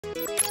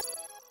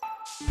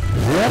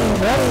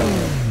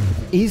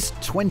Is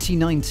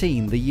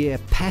 2019 the year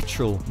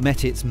petrol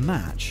met its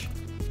match?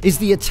 Is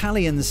the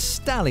Italian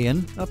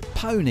stallion a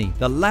pony,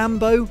 the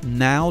Lambo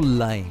now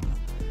lame?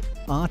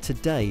 Are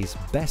today's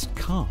best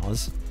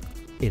cars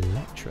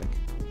electric?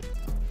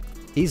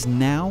 Is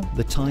now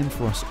the time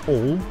for us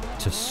all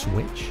to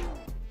switch?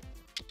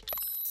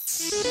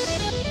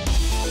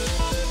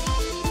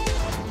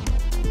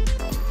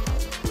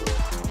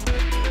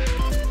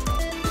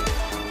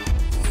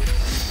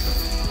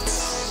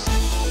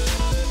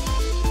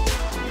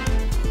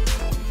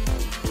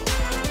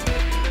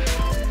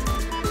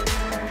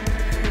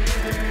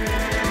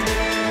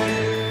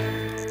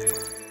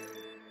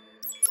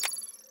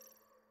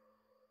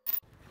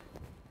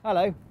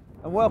 Hello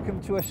and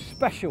welcome to a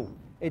special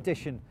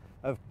edition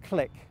of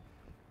Click.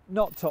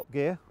 Not Top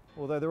Gear,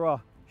 although there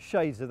are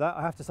shades of that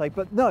I have to say,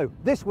 but no,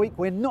 this week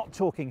we're not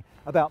talking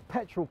about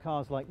petrol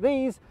cars like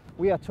these,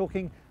 we are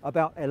talking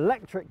about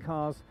electric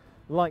cars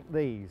like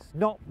these.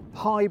 Not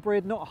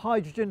hybrid, not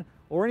hydrogen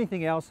or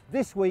anything else.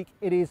 This week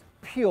it is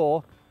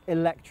pure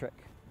electric.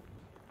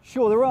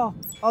 Sure, there are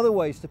other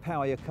ways to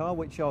power your car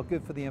which are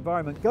good for the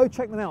environment. Go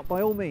check them out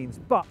by all means,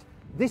 but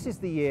this is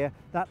the year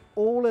that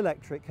all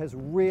electric has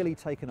really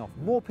taken off.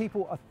 More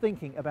people are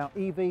thinking about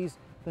EVs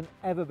than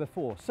ever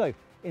before. So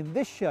in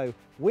this show,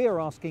 we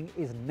are asking,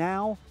 is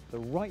now the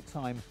right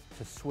time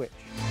to switch?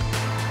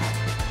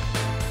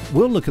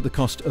 We'll look at the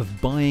cost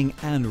of buying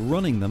and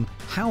running them,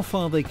 how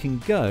far they can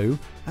go,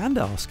 and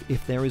ask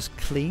if they're as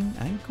clean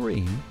and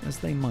green as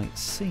they might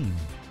seem.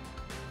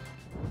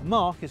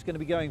 Mark is going to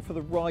be going for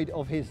the ride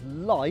of his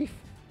life,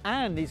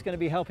 and he's going to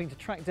be helping to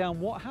track down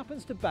what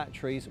happens to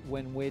batteries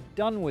when we're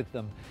done with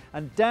them.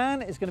 And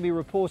Dan is going to be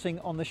reporting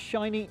on the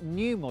shiny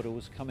new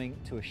models coming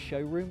to a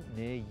showroom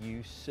near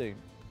you soon.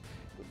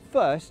 But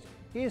first,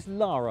 here's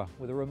Lara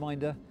with a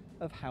reminder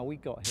of how we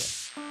got here.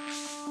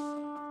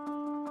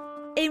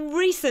 In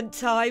recent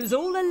times,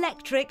 all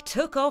electric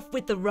took off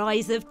with the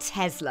rise of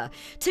Tesla.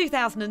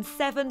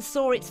 2007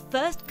 saw its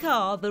first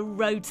car, the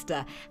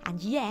Roadster,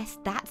 and yes,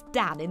 that's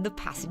Dan in the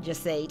passenger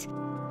seat.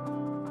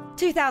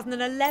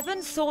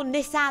 2011 saw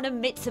Nissan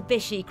and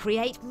Mitsubishi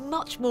create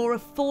much more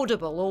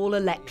affordable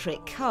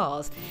all-electric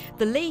cars,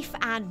 the Leaf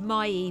and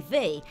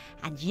MyEV,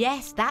 and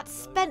yes, that's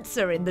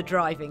Spencer in the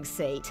driving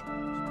seat.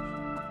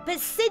 But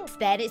since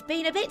then, it's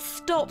been a bit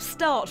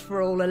stop-start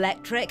for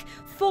all-electric.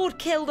 Ford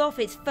killed off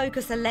its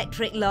Focus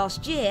Electric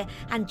last year,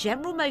 and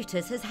General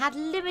Motors has had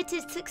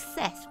limited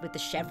success with the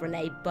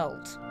Chevrolet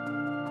Bolt.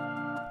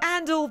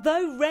 And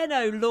although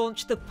Renault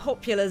launched the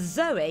popular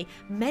Zoe,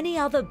 many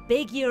other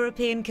big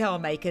European car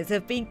makers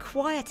have been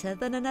quieter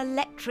than an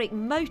electric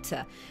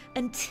motor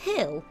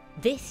until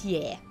this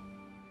year.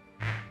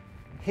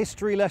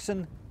 History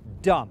lesson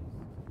done.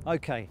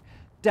 Okay,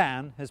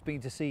 Dan has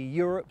been to see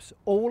Europe's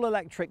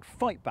all-electric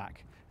fight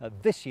back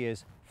at this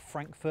year's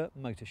Frankfurt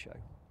Motor Show.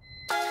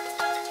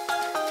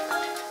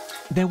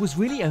 There was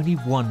really only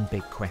one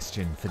big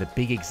question for the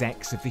big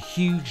execs of the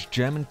huge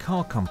German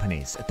car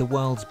companies at the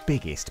world's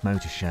biggest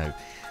motor show.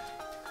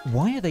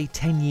 Why are they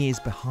 10 years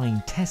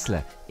behind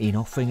Tesla in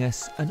offering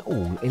us an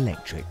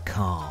all-electric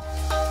car?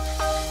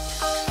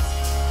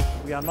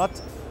 We are not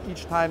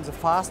each time the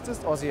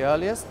fastest or the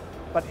earliest,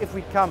 but if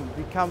we come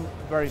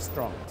very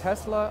strong.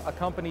 Tesla, a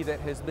company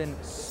that has been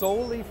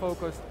solely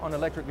focused on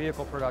electric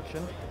vehicle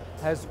production,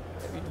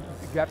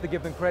 you have to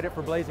give them credit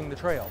for blazing the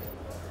trail.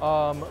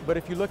 But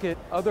if you look at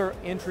other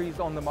entries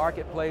on the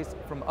marketplace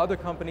from other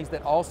companies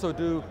that also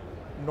do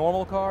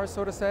normal cars,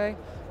 so to say,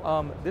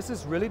 this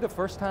is really the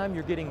first time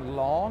you're getting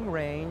long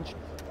range,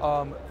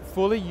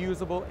 fully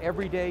usable,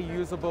 everyday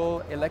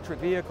usable electric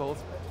vehicles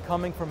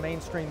coming from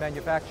mainstream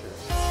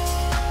manufacturers.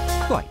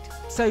 Right,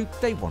 so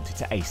they wanted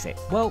to ace it.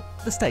 Well,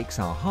 the stakes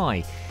are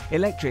high.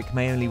 Electric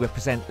may only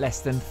represent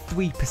less than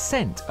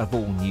 3% of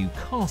all new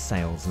car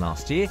sales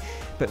last year,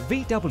 but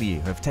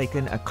VW have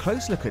taken a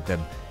close look at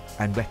them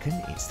and reckon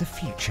it's the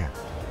future.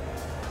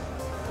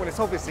 Well, it's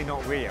obviously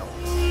not real.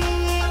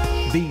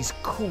 These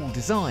cool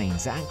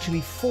designs are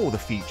actually for the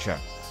future.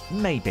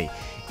 Maybe.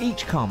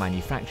 Each car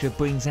manufacturer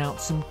brings out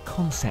some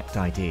concept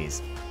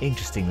ideas.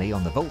 Interestingly,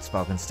 on the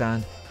Volkswagen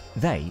stand,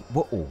 they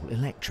were all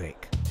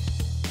electric.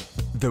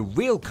 The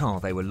real car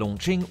they were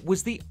launching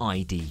was the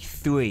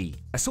ID.3,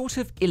 a sort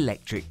of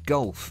electric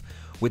Golf,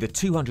 with a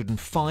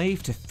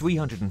 205 to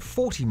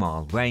 340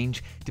 mile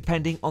range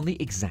depending on the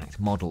exact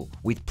model,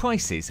 with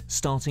prices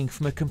starting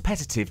from a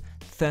competitive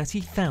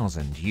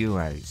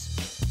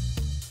 €30,000.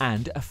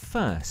 And a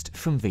first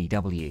from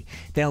VW.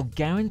 They'll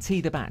guarantee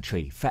the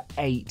battery for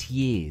 8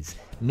 years,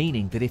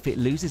 meaning that if it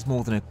loses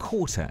more than a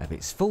quarter of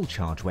its full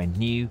charge when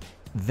new,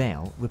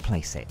 they'll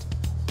replace it.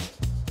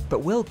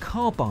 But will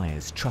car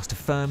buyers trust a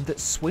firm that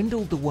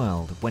swindled the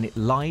world when it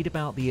lied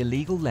about the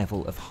illegal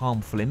level of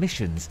harmful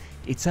emissions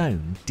its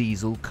own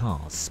diesel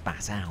cars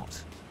spat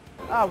out?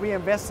 We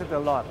invested a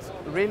lot,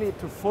 really,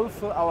 to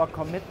fulfill our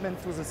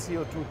commitment to the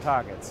CO2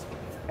 targets.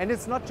 And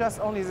it's not just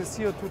only the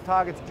CO2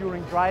 targets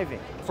during driving.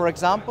 For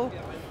example,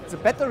 the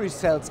battery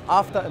cells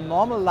after a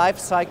normal life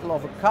cycle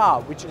of a car,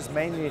 which is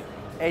mainly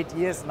 8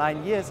 years,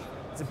 9 years,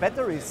 the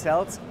battery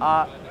cells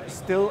are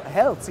still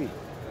healthy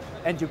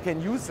and you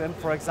can use them,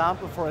 for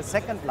example, for a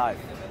second life.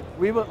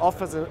 We will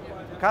offer the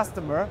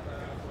customer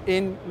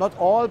in not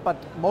all, but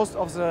most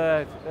of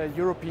the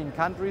European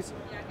countries,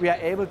 we are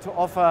able to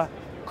offer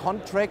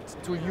contract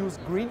to use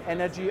green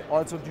energy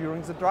also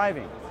during the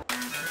driving.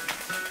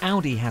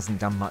 Audi hasn't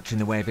done much in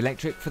the way of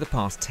electric for the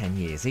past 10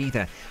 years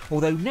either,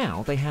 although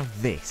now they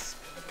have this.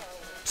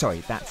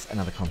 Sorry, that's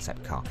another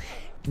concept car.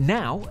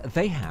 Now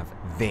they have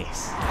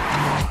this.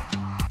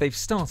 They've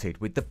started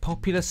with the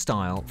popular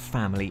style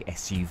family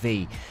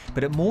SUV,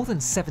 but at more than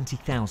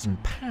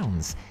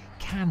 £70,000,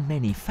 can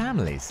many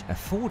families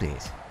afford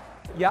it?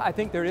 Yeah, I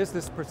think there is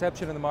this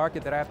perception in the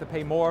market that I have to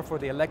pay more for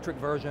the electric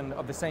version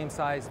of the same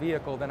size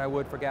vehicle than I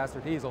would for gas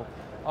or diesel.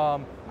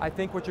 I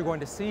think what you're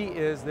going to see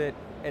is that,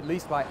 at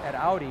least at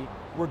Audi,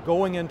 we're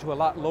going into a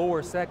lot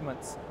lower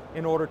segments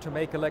in order to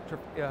make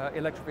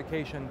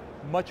electrification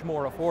much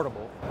more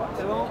affordable.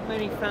 There aren't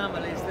many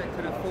families that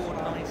could afford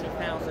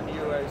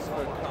 €90,000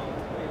 for a car.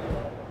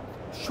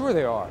 Sure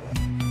there are.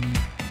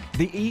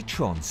 The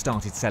e-tron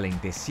started selling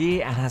this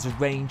year and has a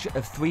range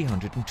of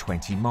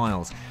 320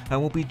 miles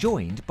and will be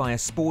joined by a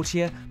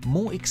sportier,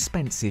 more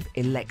expensive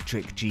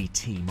electric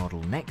GT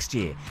model next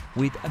year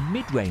with a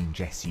mid-range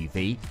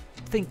SUV,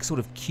 think sort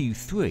of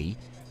Q3,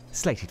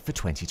 slated for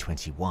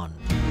 2021.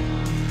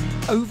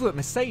 Over at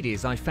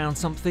Mercedes, I found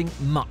something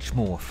much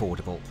more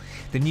affordable.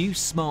 The new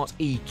Smart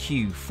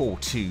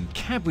EQ42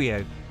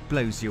 Cabrio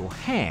blows your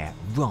hair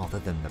rather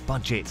than the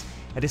budget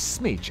at a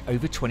smidge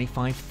over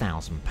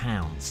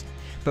 £25,000,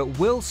 but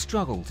will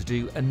struggle to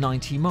do a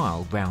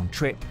 90-mile round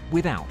trip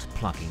without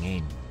plugging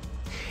in.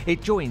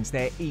 It joins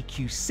their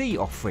EQC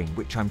offering,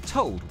 which I'm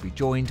told will be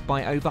joined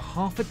by over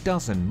half a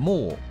dozen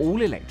more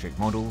all-electric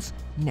models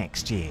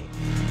next year.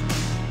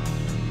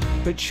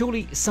 But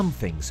surely some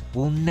things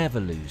will never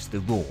lose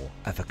the roar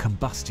of a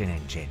combustion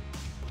engine.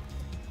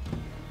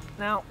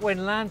 Now,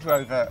 when Land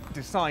Rover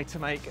decide to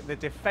make the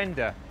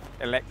Defender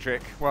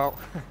electric, well,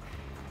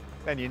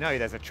 then you know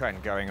there's a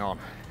trend going on.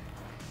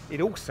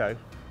 It also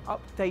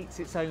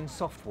updates its own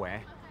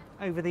software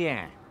over the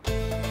air.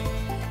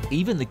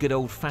 Even the good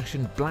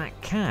old-fashioned black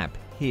cab,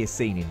 here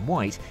seen in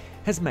white,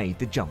 has made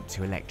the jump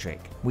to electric,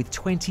 with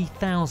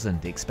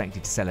 20,000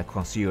 expected to sell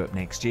across Europe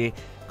next year,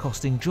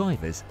 costing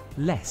drivers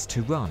less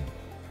to run.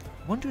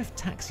 Wonder if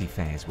taxi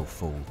fares will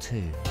fall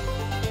too.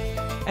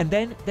 And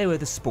then there are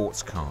the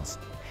sports cars.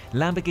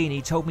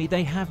 Lamborghini told me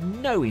they have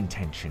no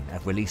intention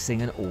of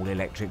releasing an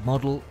all-electric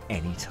model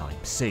anytime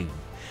soon.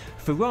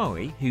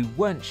 Ferrari, who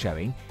weren't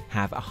showing,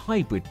 have a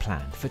hybrid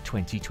planned for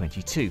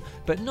 2022,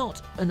 but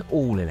not an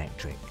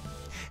all-electric.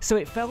 So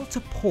it fell to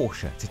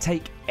Porsche to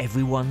take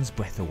everyone's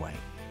breath away.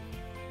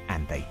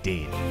 And they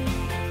did.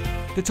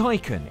 The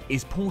Taycan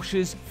is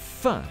Porsche's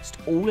first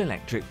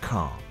all-electric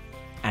car,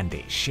 and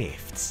it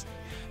shifts.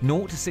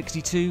 0 to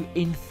 62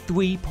 in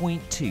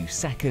 3.2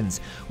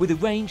 seconds, with a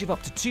range of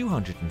up to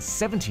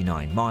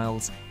 279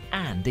 miles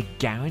and a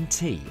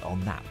guarantee on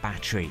that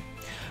battery.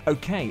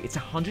 Okay, it's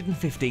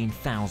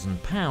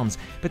 £115,000,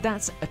 but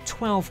that's a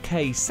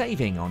 12k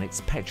saving on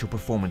its petrol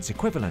performance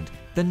equivalent,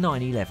 the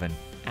 911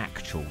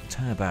 Actual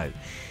Turbo.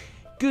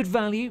 Good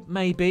value,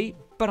 maybe,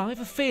 but I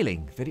have a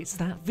feeling that it's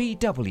that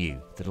VW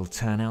that'll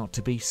turn out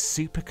to be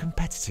super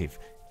competitive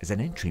as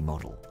an entry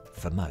model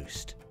for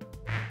most.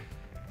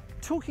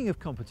 Talking of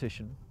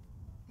competition,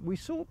 we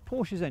saw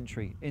Porsche's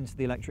entry into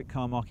the electric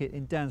car market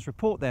in Dan's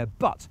report there,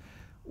 but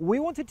we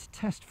wanted to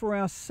test for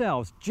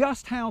ourselves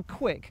just how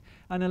quick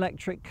an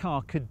electric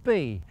car could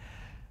be.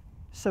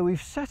 So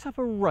we've set up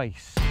a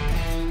race.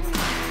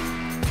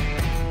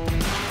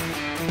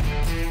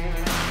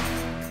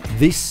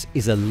 This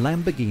is a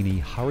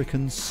Lamborghini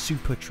Huracan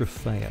Super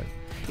Trofeo.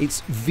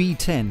 Its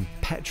V10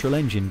 petrol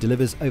engine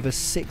delivers over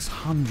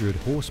 600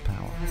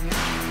 horsepower.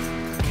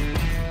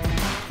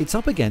 It's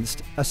up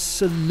against a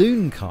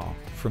saloon car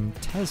from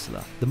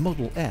Tesla, the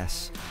Model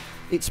S.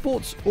 It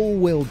sports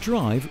all-wheel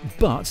drive,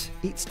 but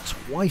it's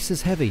twice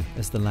as heavy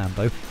as the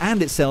Lambo,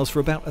 and it sells for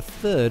about a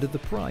third of the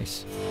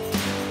price.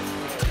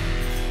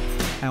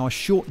 Our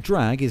short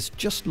drag is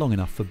just long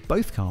enough for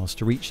both cars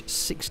to reach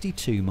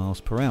 62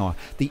 miles per hour,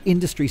 the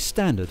industry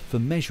standard for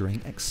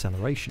measuring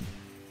acceleration.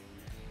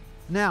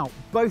 Now,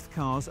 both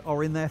cars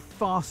are in their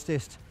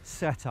fastest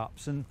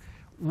setups, and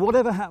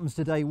whatever happens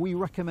today, we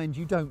recommend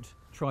you don't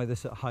try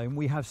this at home.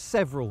 We have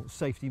several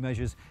safety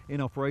measures in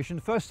operation.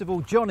 First of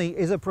all, Johnny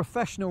is a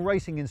professional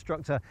racing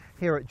instructor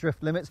here at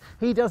Drift Limits.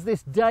 He does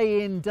this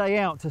day in, day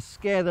out to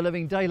scare the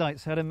living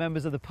daylights out of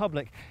members of the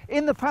public.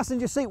 In the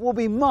passenger seat will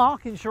be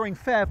Mark, ensuring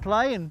fair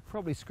play and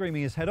probably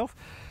screaming his head off.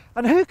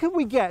 And who can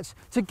we get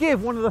to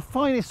give one of the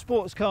finest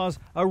sports cars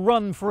a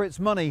run for its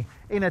money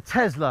in a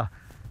Tesla?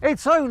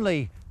 It's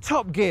only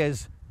Top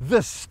Gear's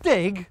The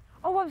Stig.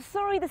 Oh, I'm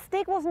sorry, the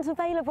Stig wasn't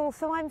available,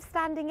 so I'm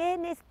standing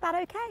in. Is that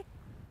okay?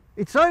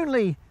 It's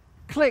only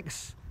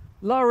Click's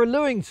Lara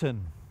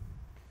Lewington.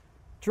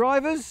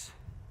 Drivers,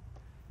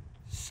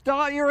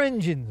 start your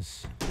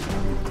engines.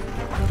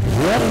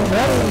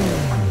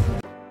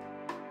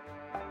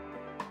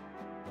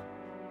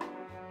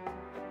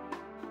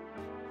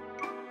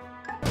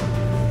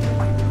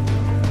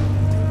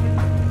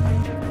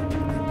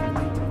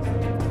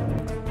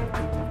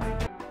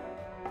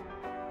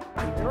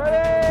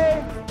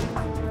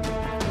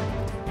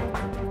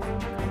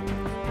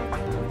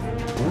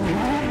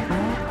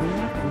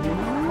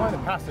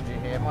 passenger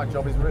here, my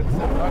job is really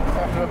simple. I just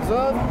have to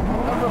observe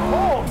and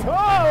report.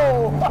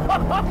 Oh!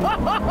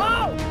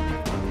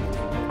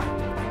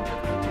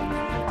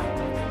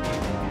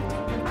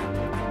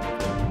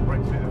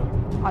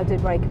 I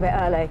did brake a bit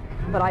early,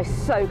 but I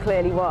so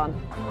clearly won.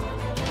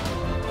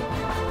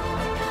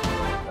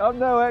 I'm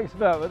no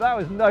expert, but that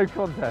was no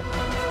contest.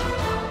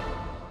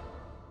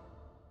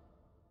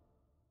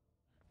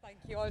 Thank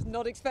you, I was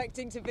not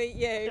expecting to beat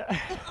you.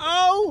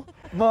 Oh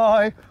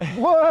my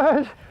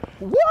word!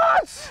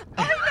 What?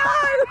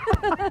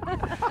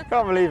 I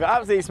can't believe it,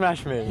 absolutely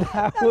smashed me.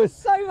 That was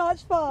so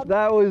much fun.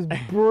 That was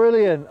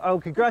brilliant.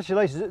 Oh,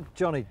 congratulations,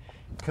 Johnny.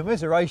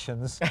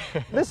 Commiserations.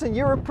 Listen,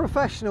 you're a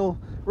professional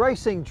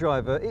racing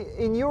driver.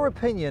 In your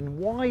opinion,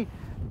 why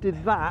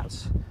did that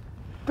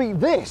beat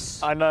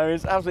this? I know,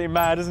 it's absolutely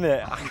mad, isn't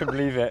it? I couldn't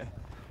believe it.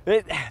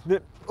 It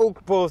all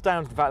boils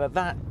down to the fact that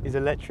that is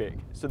electric.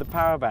 So the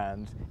power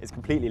band is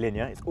completely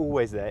linear, it's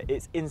always there,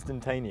 it's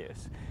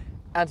instantaneous.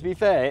 And to be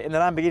fair, in the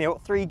Lamborghini, I've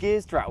got 3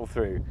 gears to rattle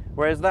through,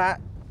 whereas that,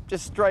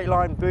 just straight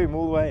line, boom,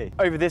 all the way.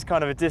 Over this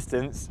kind of a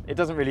distance, it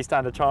doesn't really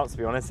stand a chance, to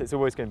be honest. It's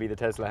always going to be the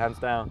Tesla, hands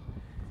down.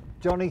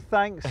 Johnny,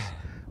 thanks.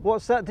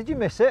 What's that? Did you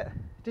miss it?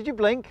 Did you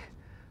blink?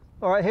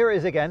 All right, here it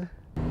is again.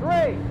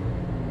 3,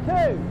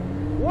 2,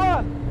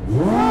 1,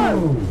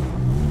 go!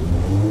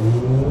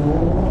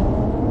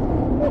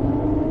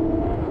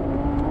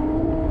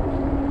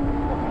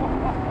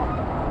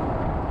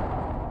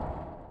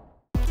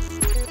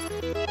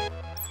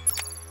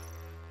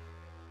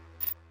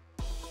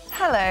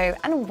 Hello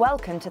and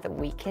welcome to the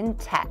Week in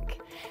Tech.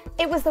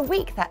 It was the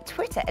week that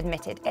Twitter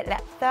admitted it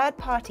let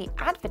third-party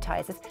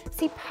advertisers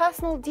see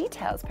personal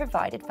details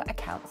provided for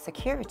account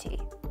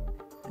security.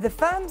 The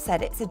firm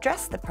said it's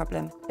addressed the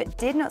problem, but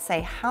did not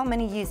say how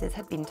many users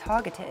had been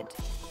targeted.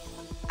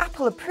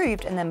 Apple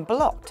approved and then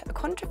blocked a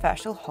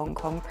controversial Hong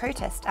Kong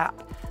protest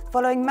app,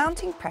 following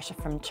mounting pressure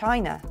from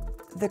China.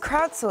 The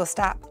crowdsourced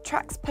app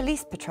tracks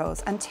police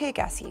patrols and tear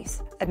gas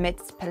use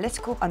amidst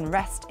political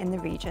unrest in the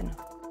region.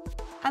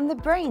 And the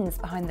brains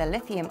behind the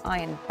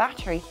lithium-ion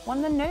battery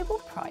won the Nobel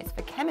Prize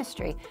for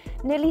Chemistry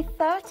nearly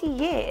 30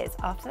 years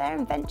after their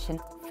invention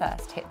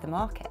first hit the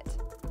market.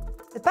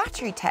 The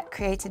battery tech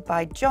created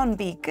by John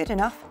B.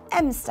 Goodenough,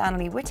 M.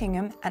 Stanley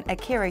Whittingham and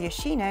Akira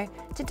Yoshino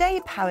today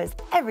powers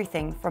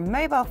everything from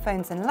mobile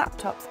phones and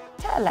laptops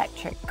to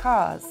electric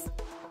cars.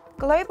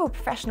 Global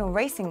professional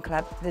racing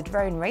club, the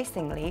Drone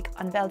Racing League,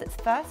 unveiled its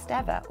first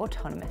ever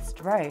autonomous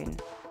drone.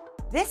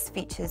 This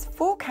features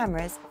 4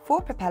 cameras,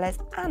 4 propellers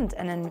and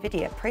an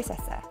NVIDIA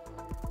processor.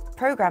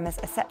 Programmers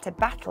are set to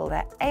battle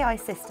their AI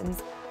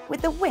systems,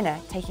 with the winner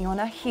taking on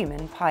a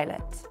human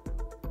pilot.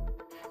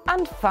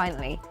 And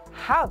finally,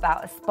 how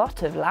about a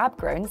spot of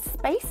lab-grown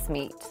space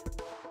meat?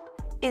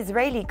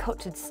 Israeli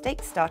cultured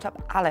steak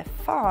startup Aleph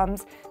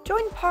Farms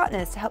joined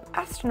partners to help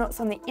astronauts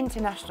on the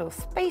International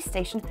Space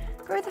Station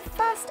grow the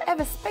first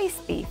ever space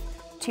beef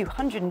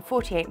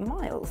 248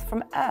 miles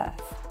from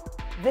Earth.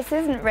 This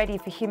isn't ready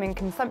for human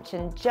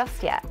consumption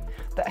just yet,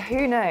 but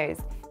who knows,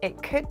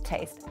 it could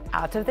taste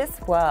out of this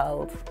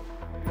world.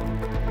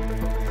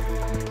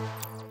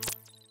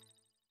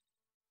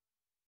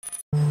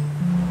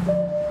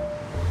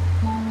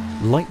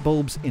 Light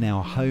bulbs in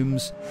our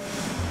homes,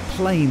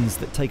 planes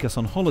that take us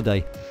on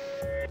holiday.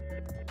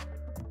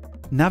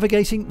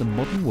 Navigating the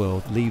modern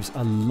world leaves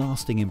a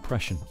lasting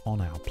impression on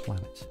our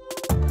planet.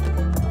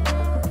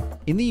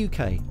 In the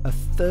UK,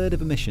 1/3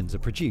 of emissions are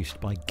produced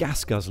by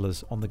gas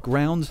guzzlers on the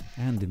ground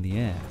and in the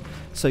air.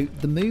 So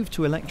the move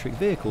to electric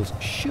vehicles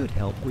should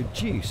help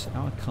reduce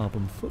our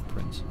carbon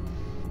footprint.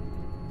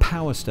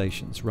 Power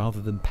stations rather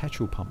than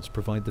petrol pumps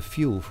provide the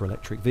fuel for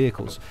electric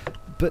vehicles.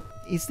 But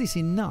is this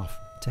enough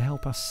to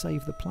help us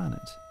save the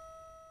planet?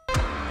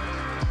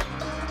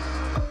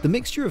 The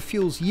mixture of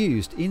fuels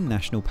used in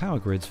national power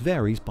grids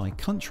varies by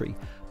country.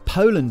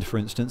 Poland, for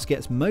instance,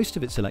 gets most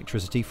of its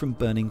electricity from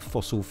burning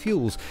fossil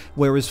fuels,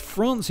 whereas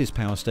France's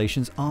power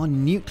stations are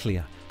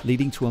nuclear,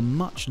 leading to a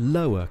much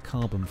lower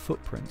carbon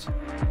footprint.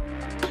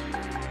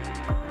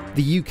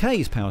 The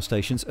UK's power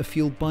stations are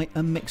fueled by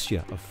a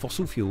mixture of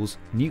fossil fuels,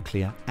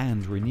 nuclear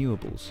and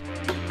renewables.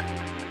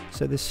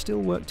 So there's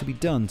still work to be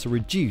done to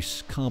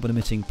reduce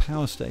carbon-emitting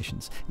power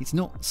stations. It's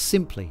not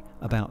simply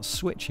about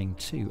switching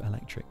to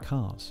electric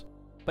cars.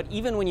 But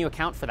even when you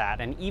account for that,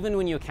 and even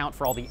when you account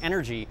for all the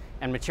energy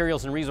and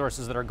materials and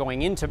resources that are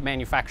going into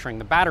manufacturing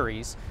the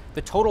batteries,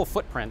 the total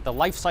footprint, the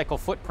life cycle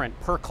footprint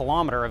per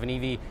kilometer of an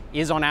EV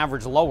is on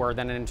average lower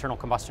than an internal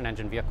combustion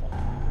engine vehicle.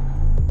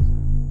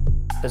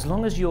 As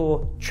long as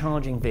you're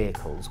charging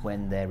vehicles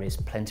when there is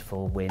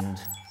plentiful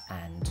wind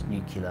and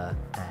nuclear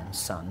and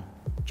sun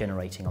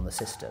generating on the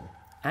system,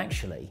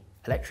 actually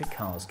electric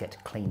cars get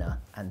cleaner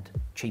and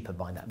cheaper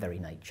by that very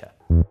nature.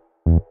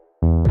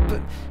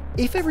 But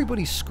if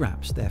everybody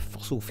scraps their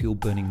fossil fuel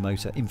burning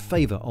motor in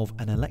favour of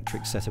an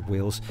electric set of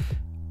wheels,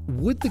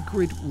 would the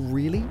grid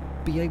really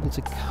be able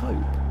to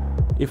cope?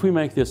 If we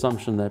make the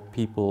assumption that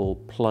people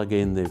plug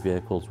in their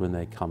vehicles when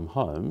they come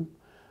home,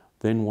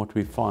 then what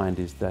we find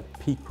is that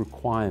peak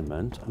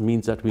requirement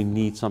means that we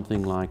need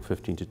something like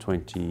 15 to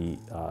 20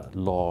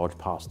 large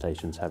power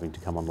stations having to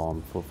come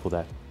along for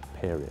that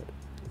period.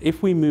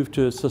 If we move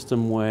to a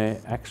system where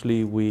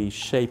actually we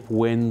shape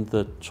when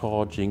the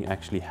charging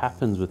actually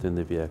happens within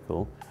the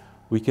vehicle,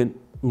 we can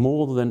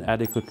more than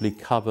adequately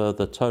cover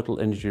the total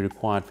energy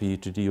required for you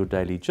to do your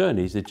daily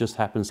journeys. It just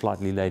happens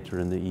slightly later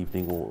in the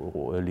evening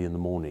or early in the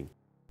morning.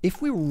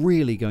 If we're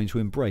really going to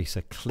embrace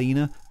a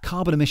cleaner,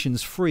 carbon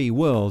emissions-free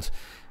world,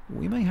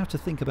 we may have to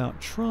think about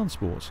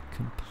transport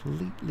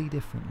completely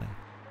differently.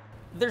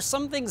 There's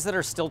some things that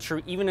are still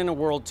true even in a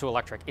world to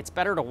electric. It's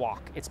better to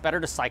walk, it's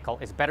better to cycle,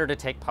 it's better to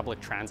take public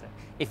transit.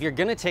 If you're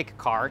gonna take a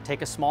car,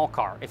 take a small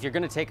car. If you're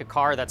gonna take a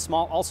car that's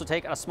small, also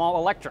take a small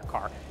electric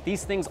car.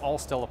 These things all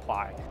still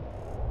apply.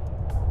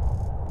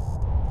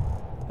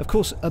 Of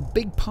course, a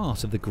big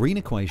part of the green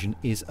equation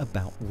is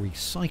about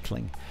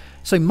recycling.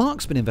 So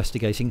Mark's been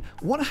investigating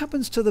what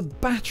happens to the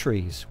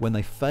batteries when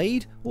they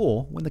fade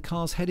or when the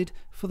car's headed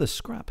for the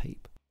scrap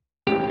heap.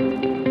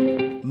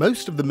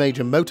 Most of the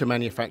major motor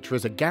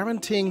manufacturers are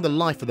guaranteeing the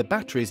life of the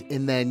batteries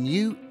in their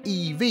new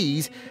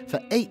EVs for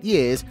 8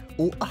 years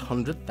or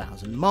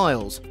 100,000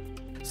 miles.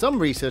 Some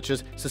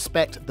researchers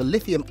suspect the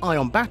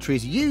lithium-ion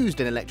batteries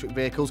used in electric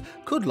vehicles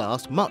could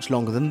last much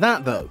longer than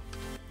that, though.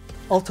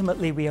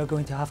 Ultimately, we are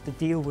going to have to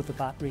deal with the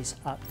batteries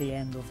at the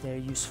end of their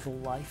useful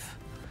life.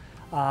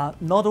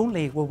 Not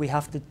only will we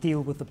have to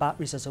deal with the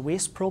batteries as a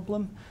waste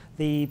problem,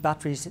 the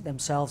batteries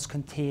themselves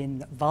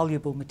contain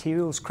valuable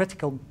materials,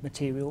 critical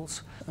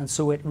materials, and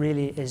so it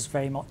really is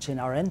very much in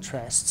our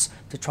interests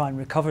to try and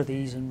recover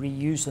these and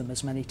reuse them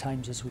as many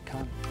times as we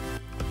can.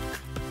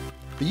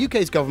 The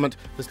UK's government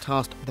has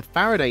tasked the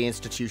Faraday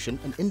Institution,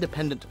 an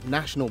independent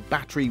national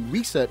battery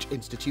research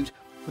institute,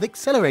 with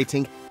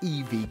accelerating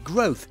EV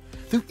growth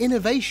through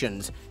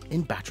innovations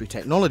in battery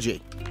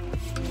technology.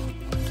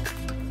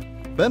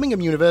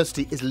 Birmingham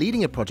University is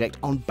leading a project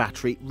on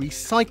battery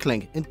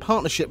recycling in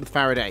partnership with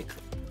Faraday.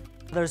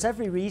 There's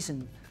every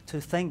reason to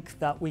think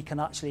that we can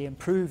actually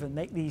improve and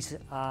make these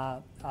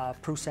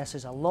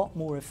processes a lot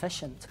more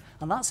efficient.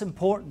 And that's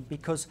important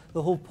because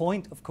the whole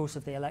point, of course,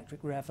 of the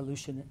electric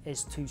revolution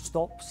is to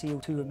stop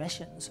CO2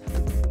 emissions.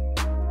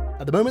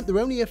 At the moment, there are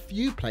only a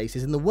few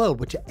places in the world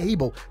which are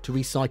able to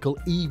recycle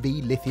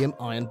EV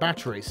lithium-ion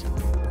batteries.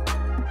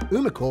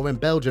 Umicore in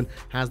Belgium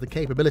has the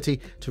capability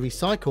to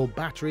recycle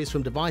batteries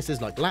from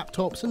devices like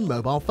laptops and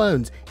mobile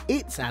phones.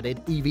 It's added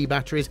EV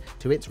batteries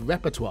to its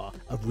repertoire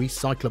of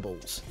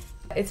recyclables.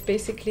 It's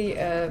basically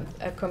a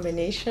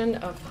combination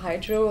of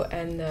hydro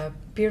and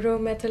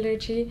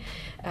pyrometallurgy.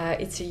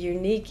 It's a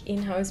unique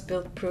in-house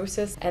built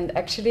process, and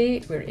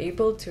actually we're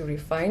able to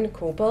refine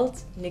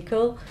cobalt,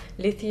 nickel,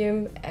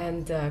 lithium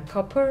and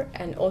copper,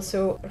 and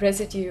also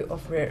residue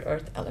of rare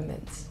earth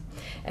elements.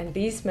 And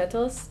these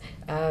metals,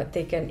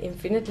 they can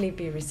infinitely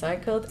be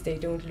recycled, they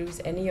don't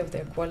lose any of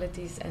their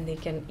qualities, and they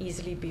can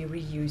easily be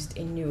reused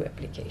in new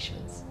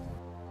applications.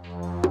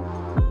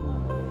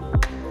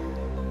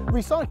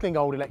 Recycling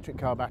old electric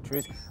car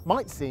batteries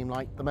might seem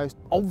like the most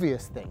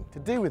obvious thing to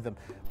do with them,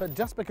 but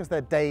just because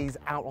their days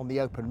out on the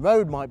open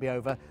road might be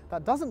over,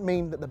 that doesn't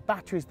mean that the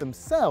batteries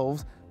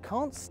themselves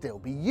can't still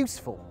be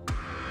useful.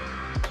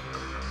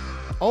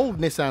 Old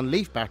Nissan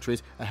Leaf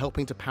batteries are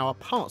helping to power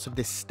parts of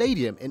this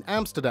stadium in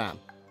Amsterdam.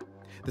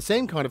 The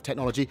same kind of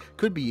technology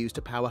could be used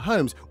to power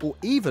homes or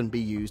even be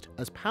used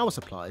as power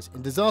supplies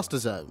in disaster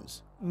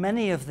zones.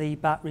 Many of the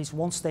batteries,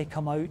 once they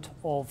come out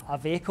of a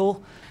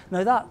vehicle,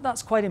 now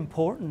that's quite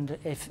important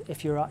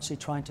if you're actually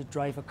trying to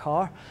drive a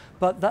car,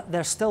 but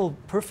they're still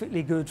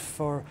perfectly good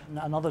for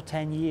another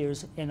 10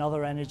 years in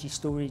other energy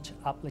storage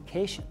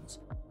applications.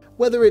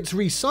 Whether it's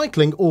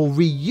recycling or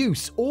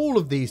reuse, all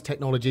of these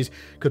technologies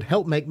could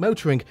help make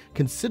motoring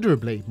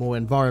considerably more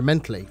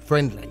environmentally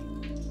friendly.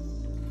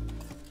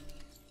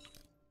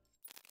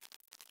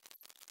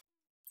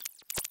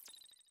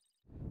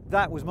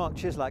 That was Mark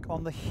Chislak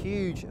on the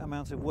huge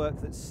amount of work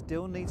that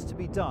still needs to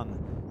be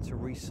done to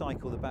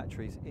recycle the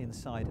batteries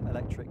inside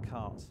electric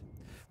cars.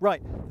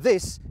 Right,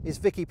 this is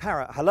Vicky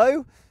Parrott.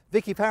 Hello.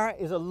 Vicky Parrott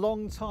is a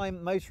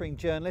long-time motoring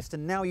journalist,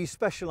 and now you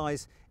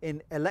specialise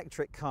in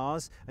electric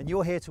cars, and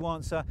you're here to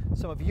answer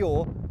some of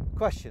your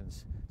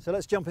questions. So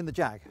let's jump in the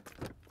Jag.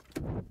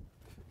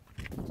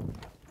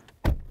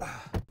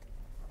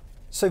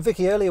 So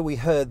Vicky, earlier we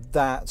heard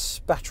that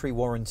battery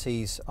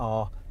warranties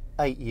are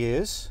 8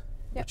 years.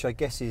 Yep. Which I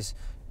guess is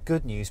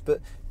good news,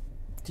 but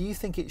do you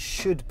think it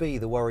should be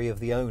the worry of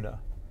the owner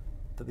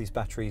that these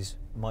batteries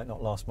might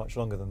not last much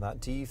longer than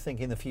that? Do you think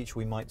in the future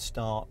we might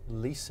start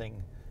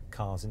leasing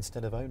cars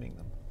instead of owning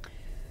them?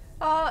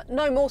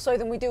 No more so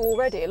than we do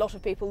already. A lot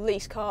of people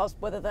lease cars,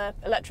 whether they're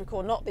electric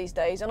or not these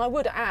days, and I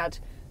would add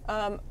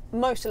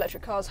most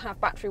electric cars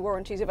have battery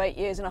warranties of 8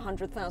 years and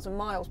 100,000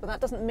 miles, but that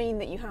doesn't mean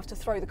that you have to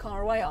throw the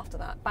car away after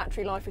that.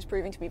 Battery life is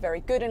proving to be very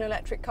good in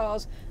electric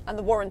cars, and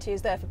the warranty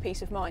is there for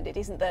peace of mind. It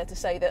isn't there to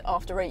say that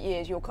after 8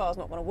 years your car's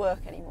not going to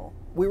work anymore.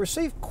 We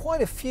received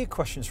quite a few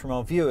questions from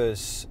our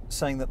viewers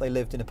saying that they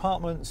lived in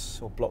apartments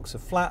or blocks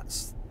of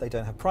flats. they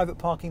don't have private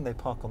parking, they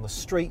park on the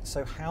street,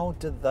 so how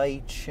do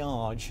they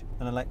charge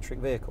an electric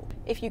vehicle?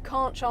 If you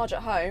can't charge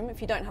at home,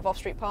 if you don't have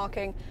off-street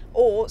parking,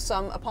 or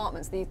some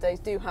apartments these days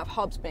do have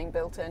hubs being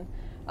built in,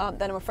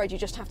 then I'm afraid you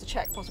just have to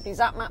check. Possibly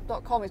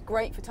zapmap.com is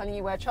great for telling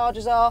you where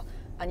chargers are,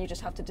 and you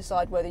just have to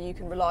decide whether you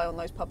can rely on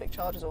those public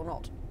chargers or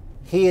not.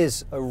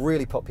 Here's a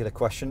really popular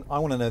question. I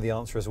want to know the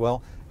answer as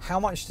well.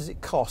 How much does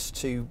it cost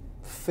to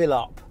fill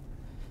up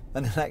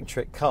an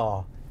electric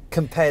car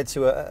compared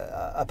to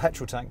a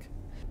petrol tank?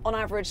 On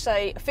average,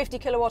 say a 50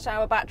 kilowatt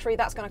hour battery,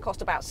 that's going to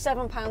cost about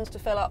 £7 to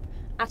fill up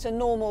at a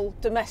normal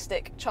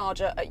domestic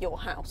charger at your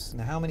house.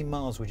 Now, how many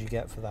miles would you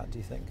get for that, do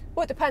you think?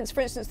 Well, it depends. For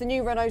instance, the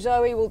new Renault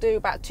Zoe will do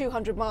about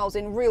 200 miles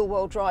in real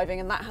world driving,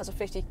 and that has a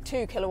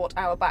 52 kilowatt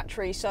hour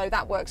battery, so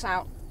that works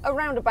out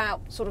around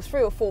about sort of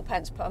 3 or 4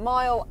 pence per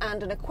mile,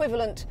 and an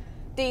equivalent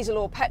diesel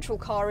or petrol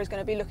car is going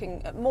to be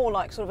looking at more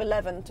like sort of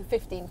 11 to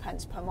 15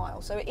 pence per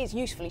mile. So it is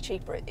usefully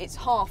cheaper. It's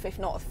half, if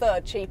not a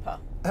third, cheaper.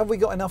 Have we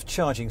got enough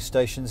charging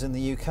stations in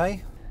the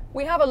UK?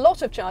 We have a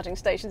lot of charging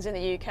stations in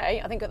the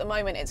UK. I think at the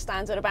moment it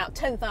stands at about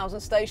 10,000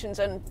 stations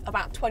and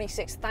about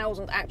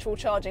 26,000 actual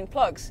charging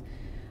plugs.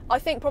 I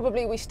think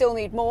probably we still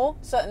need more,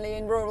 certainly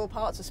in rural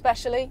parts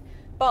especially,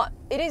 but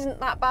it isn't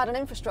that bad an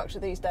infrastructure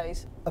these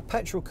days. A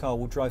petrol car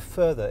will drive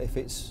further if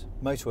it's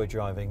motorway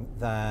driving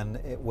than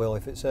it will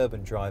if it's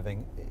urban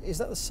driving. Is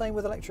that the same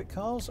with electric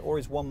cars, or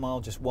is 1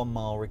 mile just 1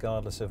 mile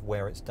regardless of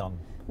where it's done?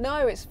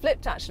 No, it's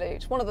flipped actually.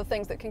 It's one of the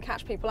things that can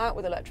catch people out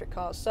with electric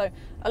cars. So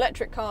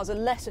electric cars are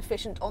less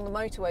efficient on the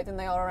motorway than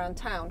they are around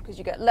town because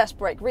you get less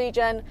brake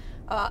regen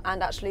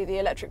and actually the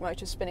electric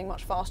motor is spinning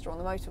much faster on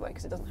the motorway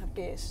because it doesn't have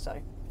gears.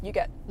 So you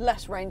get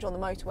less range on the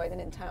motorway than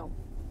in town.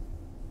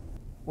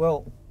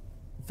 Well,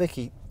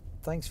 Vicky,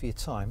 thanks for your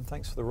time,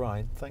 thanks for the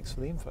ride, thanks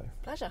for the info.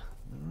 Pleasure.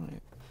 All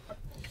right.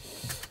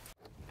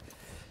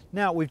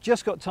 Now, we've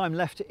just got time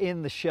left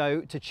in the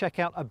show to check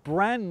out a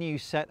brand new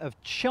set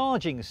of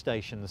charging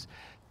stations.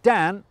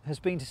 Dan has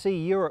been to see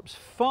Europe's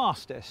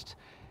fastest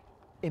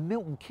in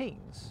Milton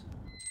Keynes.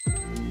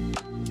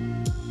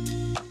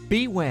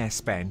 Beware,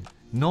 Spen,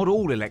 not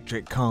all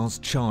electric cars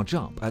charge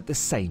up at the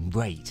same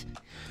rate.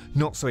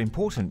 Not so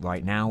important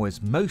right now,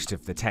 as most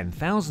of the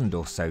 10,000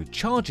 or so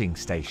charging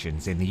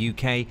stations in the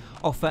UK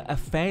offer a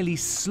fairly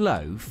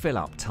slow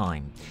fill-up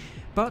time.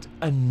 But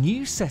a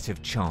new set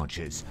of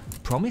chargers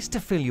promise to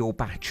fill your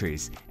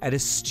batteries at a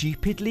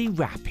stupidly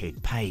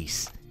rapid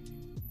pace,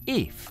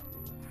 if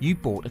you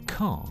bought a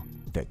car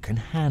that can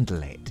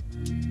handle it.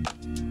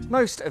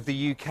 Most of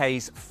the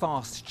UK's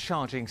fast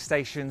charging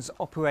stations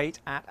operate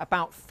at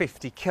about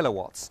 50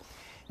 kilowatts.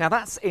 Now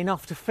that's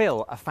enough to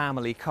fill a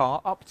family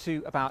car up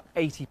to about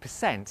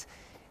 80%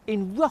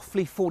 in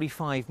roughly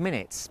 45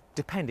 minutes,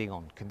 depending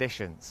on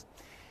conditions.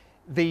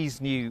 These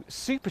new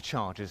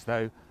superchargers,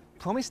 though,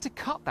 promise to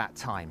cut that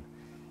time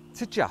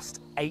to just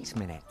 8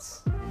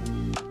 minutes.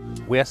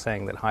 We're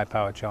saying that high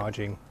power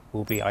charging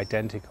will be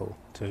identical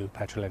to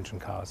petrol engine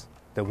cars.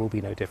 There will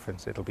be no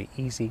difference. It'll be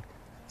easy,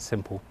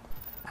 simple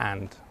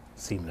and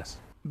seamless.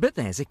 But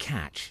there's a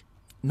catch.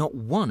 Not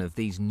one of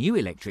these new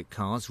electric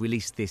cars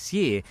released this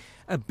year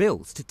are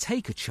built to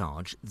take a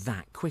charge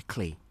that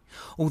quickly,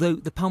 although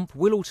the pump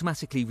will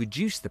automatically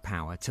reduce the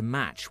power to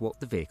match what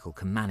the vehicle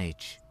can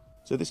manage.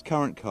 So this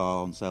current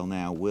car on sale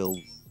now will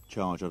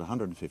charge at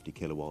 150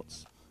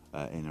 kilowatts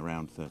in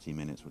around 30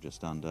 minutes or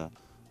just under.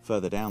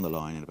 Further down the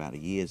line, in about a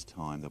year's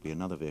time, there'll be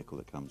another vehicle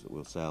that comes that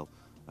we'll sell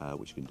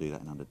which can do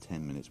that in under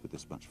 10 minutes with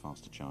this much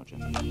faster charger.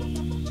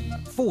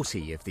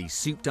 40 of these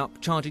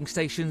souped-up charging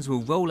stations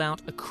will roll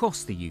out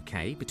across the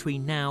UK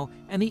between now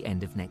and the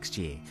end of next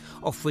year,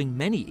 offering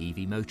many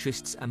EV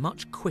motorists a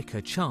much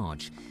quicker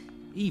charge,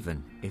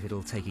 even if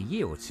it'll take a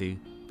year or two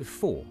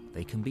before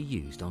they can be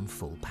used on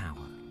full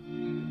power.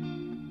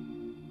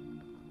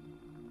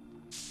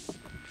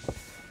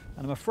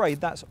 And I'm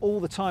afraid that's all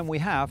the time we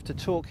have to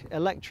talk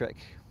electric.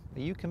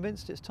 Are you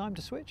convinced it's time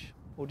to switch?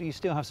 Or do you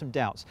still have some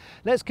doubts?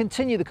 Let's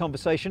continue the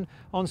conversation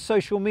on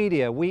social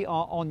media. We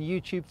are on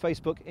YouTube,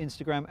 Facebook,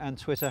 Instagram and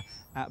Twitter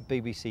at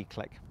BBC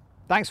Click.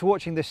 Thanks for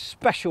watching this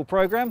special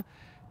programme,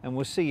 and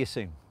we'll see you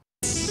soon.